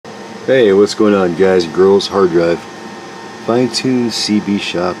Hey, what's going on, guys and girls? Hard drive.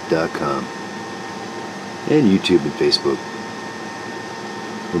 FineTuneCBShop.com and YouTube and Facebook.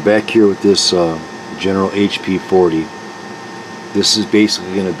 We're back here with this General HP 40. This is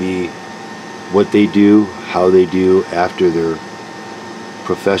basically going to be what they do, how they do after they're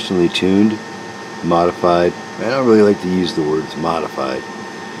professionally tuned, modified. I don't really like to use the words modified,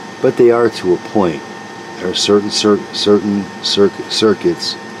 but they are to a point. There are certain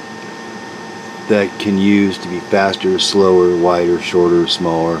circuits that can use to be faster, slower, wider, shorter,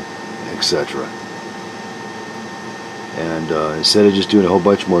 smaller, etc. And instead of just doing a whole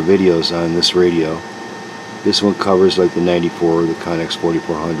bunch more videos on this radio, this one covers like the 94, the Connex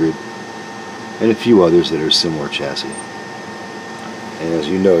 4400, and a few others that are similar chassis. And as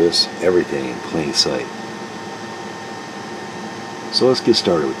you notice, everything in plain sight. So let's get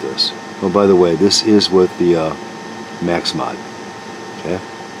started with this. Oh, by the way, this is with the Max Mod. Okay,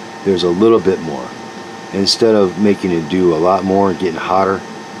 there's a little bit more. Instead of making it do a lot more and getting hotter,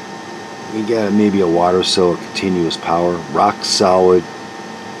 we got maybe a watt or so of continuous power, rock solid,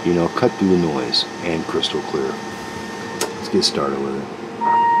 you know, cut through the noise and crystal clear. Let's get started with it.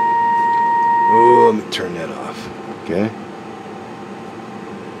 Oh, let me turn that off. Okay.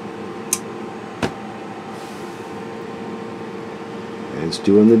 And it's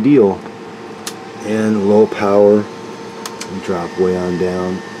doing the deal. And low power, drop way on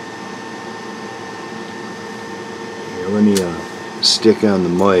down. Here, let me stick on the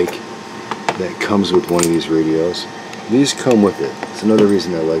mic that comes with one of these radios. These come with it. It's another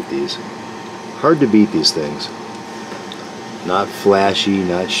reason I like these. Hard to beat these things. Not flashy,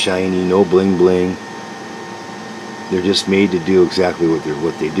 not shiny, no bling bling. They're just made to do exactly what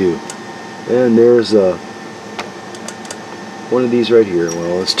they do. And there's one of these right here.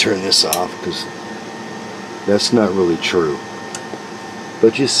 Well, let's turn this off because that's not really true.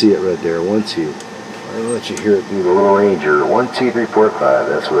 But you see it right there. 1, 2. I'll let you hear it through the little ranger. 1, 2, 3, 4, 5.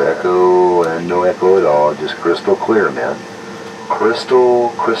 That's with echo and no echo at all. Just crystal clear, man. Crystal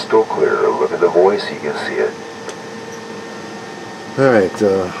clear. Look at the voice, you can see it. Alright,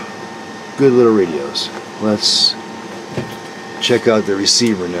 good little radios. Let's check out the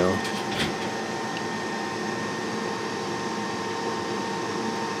receiver now.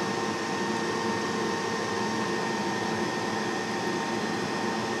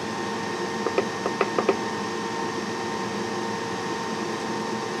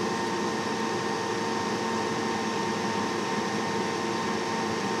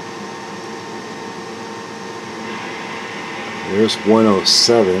 There's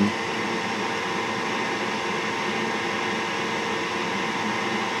 107.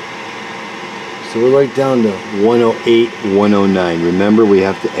 So we're like down to 108, 109. Remember, we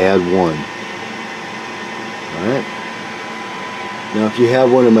have to add 1. Alright. Now if you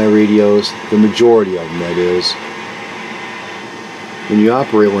have one of my radios, the majority of them that is, when you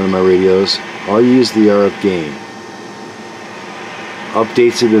operate one of my radios, I'll use the RF gain.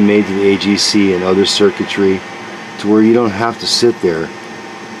 Updates have been made to the AGC and other circuitry to where you don't have to sit there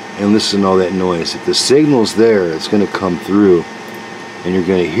and listen to all that noise. If the signal's there, it's going to come through and you're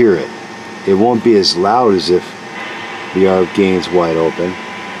going to hear it. It won't be as loud as if the RF gain's wide open,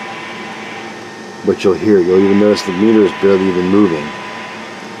 but you'll hear it. You'll even notice the meter is barely even moving.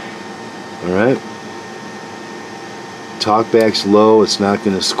 Alright? Talkback's low, it's not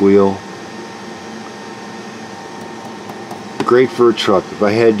going to squeal. Great for a truck. If I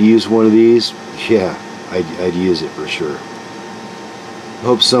had to use one of these, yeah, I'd use it for sure.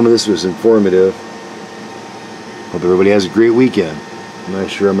 Hope some of this was informative. Hope everybody has a great weekend. I'm not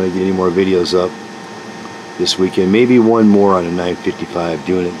sure I'm going to get any more videos up this weekend. Maybe one more on a 955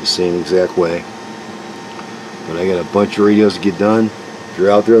 doing it the same exact way. But I got a bunch of radios to get done. If you're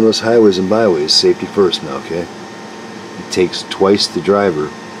out there on those highways and byways, safety first now, okay? It takes twice the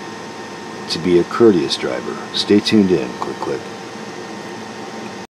driver to be a courteous driver. Stay tuned in. Click, click.